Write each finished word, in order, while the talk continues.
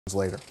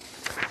later.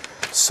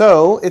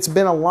 So it's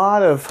been a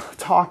lot of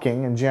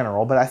talking in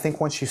general, but I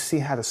think once you see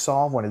how to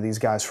solve one of these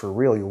guys for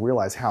real, you'll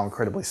realize how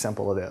incredibly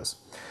simple it is.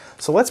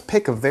 So let's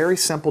pick a very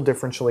simple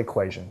differential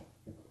equation.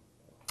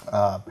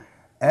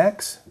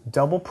 X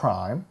double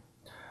prime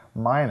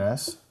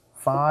minus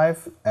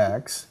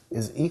 5x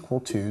is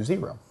equal to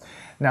 0.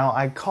 Now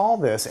I call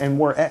this, and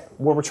what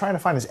we're trying to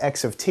find is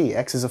x of t.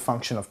 X is a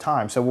function of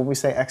time. So when we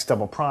say x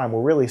double prime,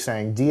 we're really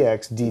saying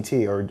dx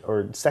dt,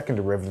 or second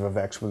derivative of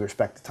x with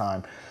respect to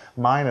time,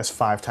 minus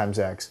 5 times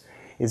x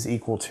is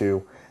equal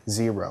to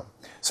 0.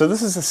 So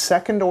this is a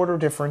second order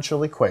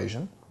differential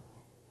equation,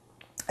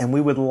 and we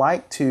would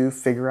like to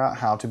figure out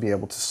how to be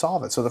able to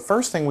solve it. So the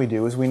first thing we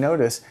do is we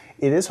notice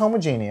it is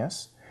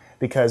homogeneous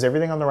because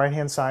everything on the right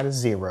hand side is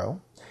 0.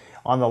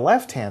 On the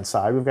left hand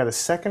side, we've got a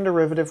second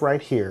derivative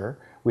right here.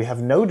 We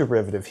have no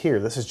derivative here.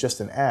 This is just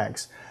an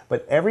x.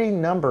 But every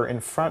number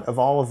in front of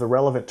all of the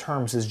relevant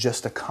terms is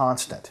just a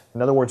constant.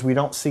 In other words, we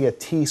don't see a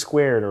t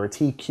squared or a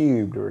t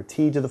cubed or a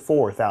t to the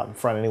fourth out in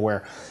front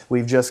anywhere.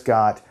 We've just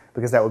got,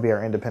 because that would be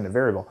our independent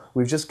variable,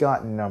 we've just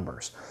got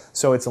numbers.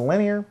 So it's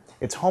linear,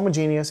 it's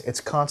homogeneous, it's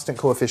constant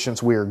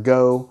coefficients. We are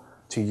go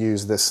to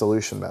use this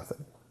solution method.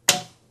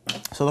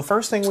 So the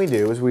first thing we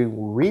do is we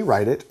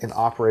rewrite it in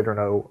operator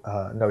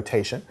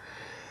notation.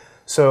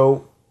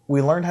 So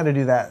we learned how to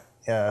do that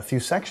a few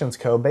sections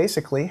ago.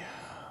 Basically,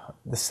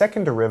 the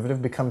second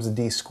derivative becomes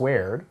d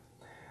squared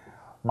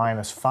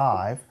minus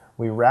 5.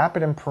 We wrap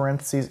it in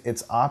parentheses.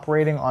 It's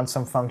operating on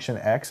some function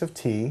x of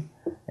t,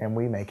 and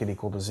we make it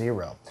equal to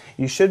 0.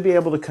 You should be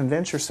able to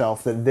convince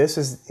yourself that this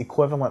is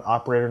equivalent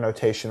operator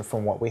notation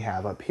from what we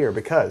have up here,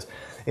 because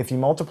if you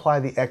multiply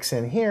the x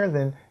in here,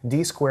 then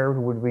d squared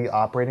would be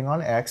operating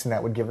on x, and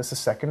that would give us a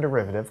second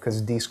derivative,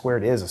 because d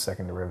squared is a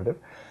second derivative.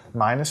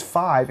 Minus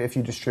 5, if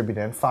you distribute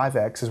in,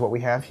 5x is what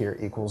we have here,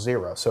 equals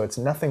 0. So it's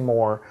nothing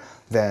more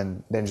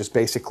than just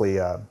basically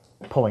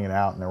pulling it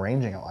out and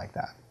arranging it like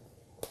that.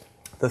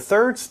 The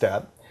third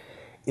step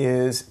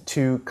is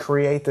to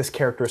create this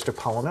characteristic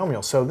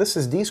polynomial. So this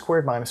is d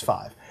squared minus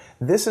 5.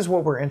 This is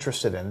what we're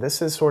interested in.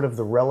 This is sort of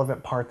the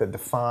relevant part that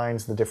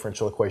defines the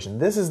differential equation.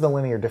 This is the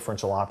linear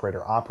differential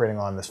operator operating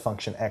on this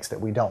function x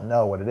that we don't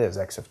know what it is,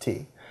 x of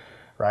t,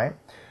 right?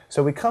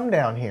 So we come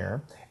down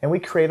here and we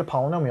create a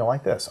polynomial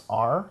like this,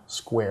 r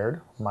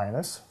squared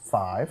minus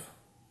 5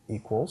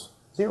 equals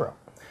 0.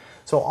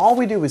 So all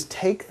we do is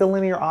take the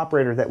linear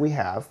operator that we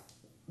have,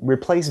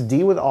 replace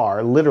d with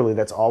r, literally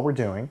that's all we're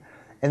doing,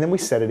 and then we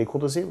set it equal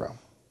to 0.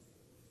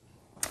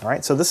 All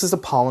right, so this is a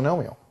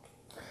polynomial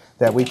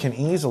that we can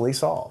easily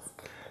solve.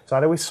 So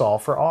how do we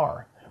solve for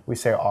r? We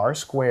say r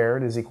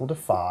squared is equal to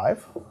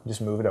 5,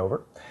 just move it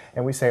over,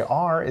 and we say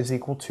r is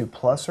equal to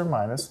plus or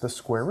minus the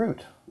square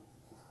root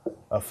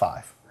of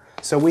 5.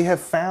 So we have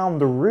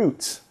found the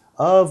roots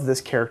of this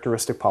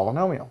characteristic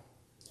polynomial.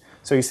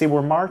 So you see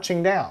we're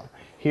marching down.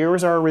 Here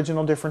is our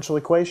original differential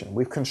equation.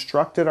 We've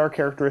constructed our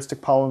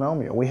characteristic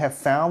polynomial. We have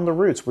found the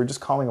roots. We're just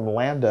calling them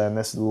lambda in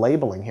this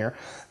labeling here.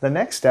 The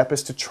next step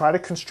is to try to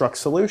construct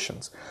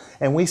solutions.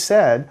 And we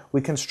said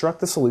we construct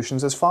the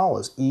solutions as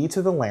follows, e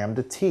to the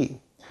lambda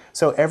t.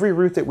 So every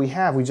root that we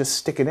have, we just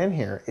stick it in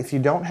here. If you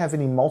don't have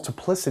any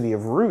multiplicity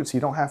of roots, you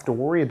don't have to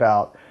worry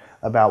about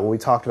what we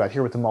talked about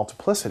here with the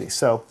multiplicity.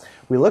 So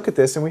we look at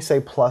this and we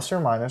say plus or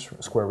minus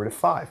square root of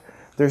 5.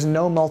 There's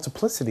no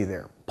multiplicity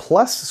there.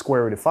 Plus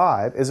square root of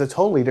 5 is a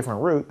totally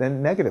different root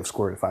than negative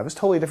square root of 5. It's a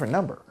totally different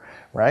number,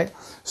 right?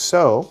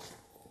 So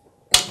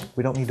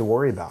we don't need to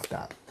worry about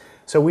that.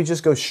 So we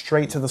just go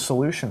straight to the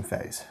solution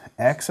phase.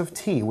 X of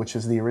t, which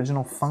is the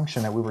original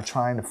function that we were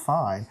trying to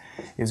find,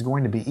 is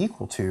going to be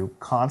equal to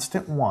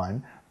constant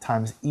 1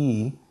 times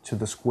e to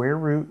the square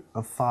root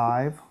of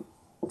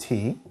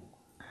 5t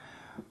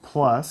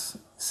plus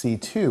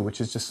c2, which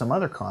is just some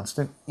other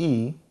constant,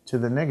 e to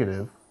the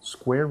negative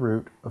square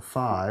root of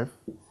 5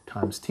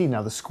 times t.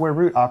 Now the square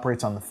root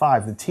operates on the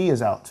 5, the t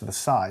is out to the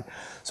side.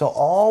 So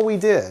all we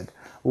did,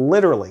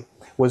 literally,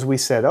 was we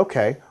said,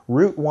 okay,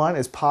 root 1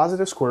 is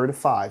positive square root of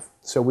 5.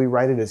 So we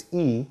write it as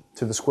e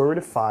to the square root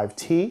of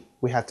 5t.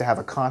 We have to have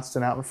a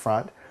constant out in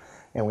front.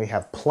 And we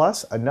have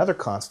plus another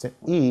constant,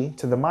 e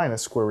to the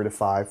minus square root of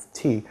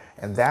 5t.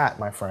 And that,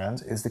 my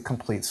friends, is the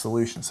complete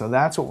solution. So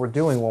that's what we're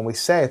doing when we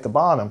say at the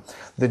bottom,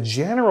 the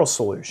general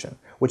solution,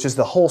 which is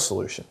the whole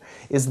solution,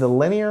 is the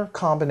linear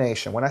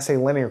combination. When I say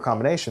linear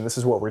combination, this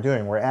is what we're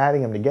doing. We're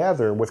adding them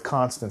together with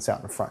constants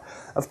out in front.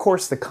 Of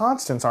course, the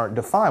constants aren't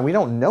defined. We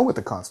don't know what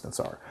the constants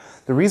are.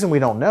 The reason we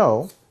don't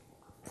know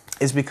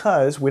is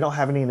because we don't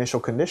have any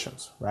initial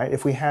conditions, right?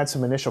 If we had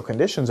some initial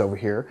conditions over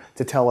here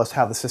to tell us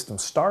how the system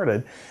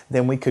started,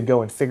 then we could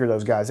go and figure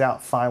those guys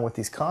out, find what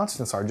these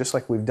constants are, just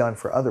like we've done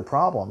for other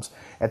problems.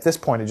 At this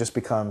point, it just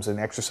becomes an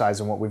exercise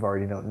in what we've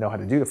already know how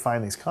to do to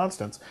find these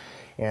constants,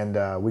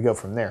 and we go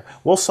from there.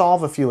 We'll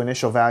solve a few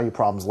initial value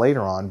problems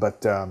later on,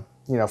 but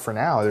you know, for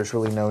now, there's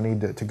really no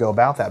need to go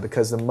about that,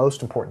 because the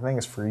most important thing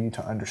is for you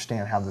to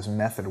understand how this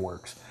method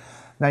works.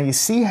 Now, you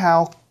see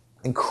how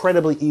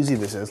incredibly easy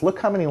this is. Look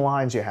how many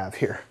lines you have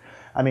here.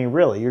 I mean,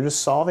 really, you're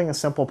just solving a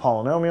simple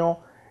polynomial,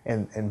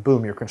 and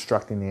boom, you're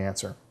constructing the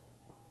answer.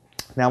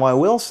 Now I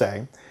will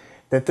say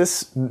that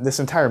this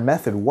entire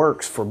method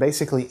works for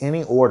basically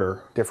any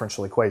order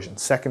differential equation.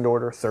 Second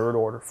order, third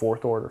order,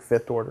 fourth order,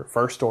 fifth order,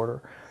 first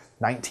order,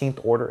 19th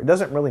order. It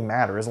doesn't really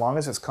matter as long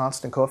as it's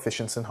constant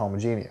coefficients and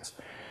homogeneous.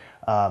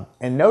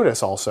 And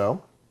notice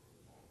also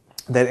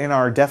that in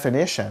our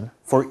definition,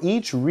 for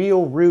each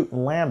real root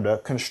lambda,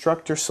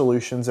 construct your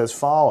solutions as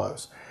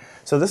follows.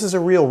 So this is a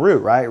real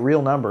root, right?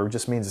 Real number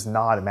just means it's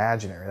not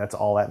imaginary. That's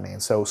all that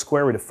means. So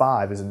square root of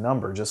 5 is a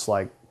number, just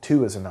like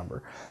 2 is a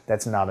number.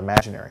 That's not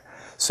imaginary.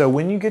 So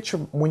when you get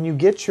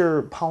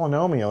your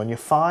polynomial and you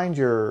find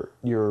your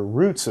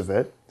roots of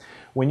it,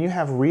 when you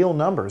have real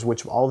numbers,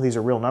 which all of these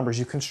are real numbers,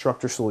 you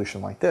construct your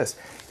solution like this.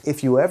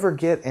 If you ever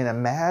get an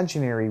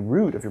imaginary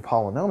root of your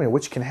polynomial,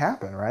 which can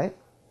happen, right?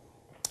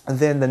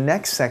 Then the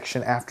next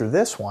section after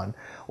this one,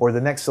 or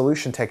the next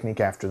solution technique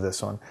after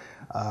this one,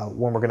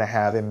 when we're going to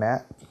have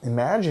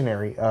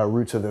imaginary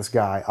roots of this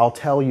guy, I'll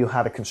tell you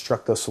how to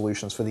construct those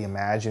solutions for the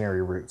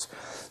imaginary roots.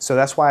 So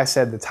that's why I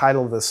said the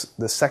title of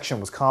this section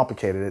was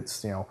complicated.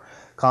 It's,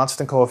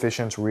 constant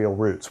coefficients, real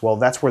roots. Well,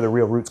 that's where the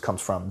real roots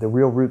comes from. The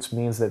real roots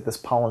means that this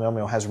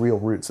polynomial has real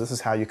roots. This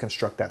is how you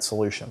construct that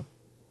solution.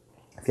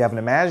 If you have an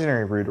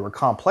imaginary root or a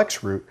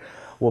complex root,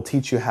 we'll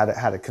teach you how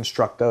to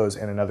construct those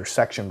in another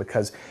section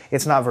because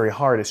it's not very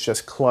hard. It's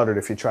just cluttered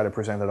if you try to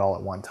present it all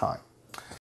at one time.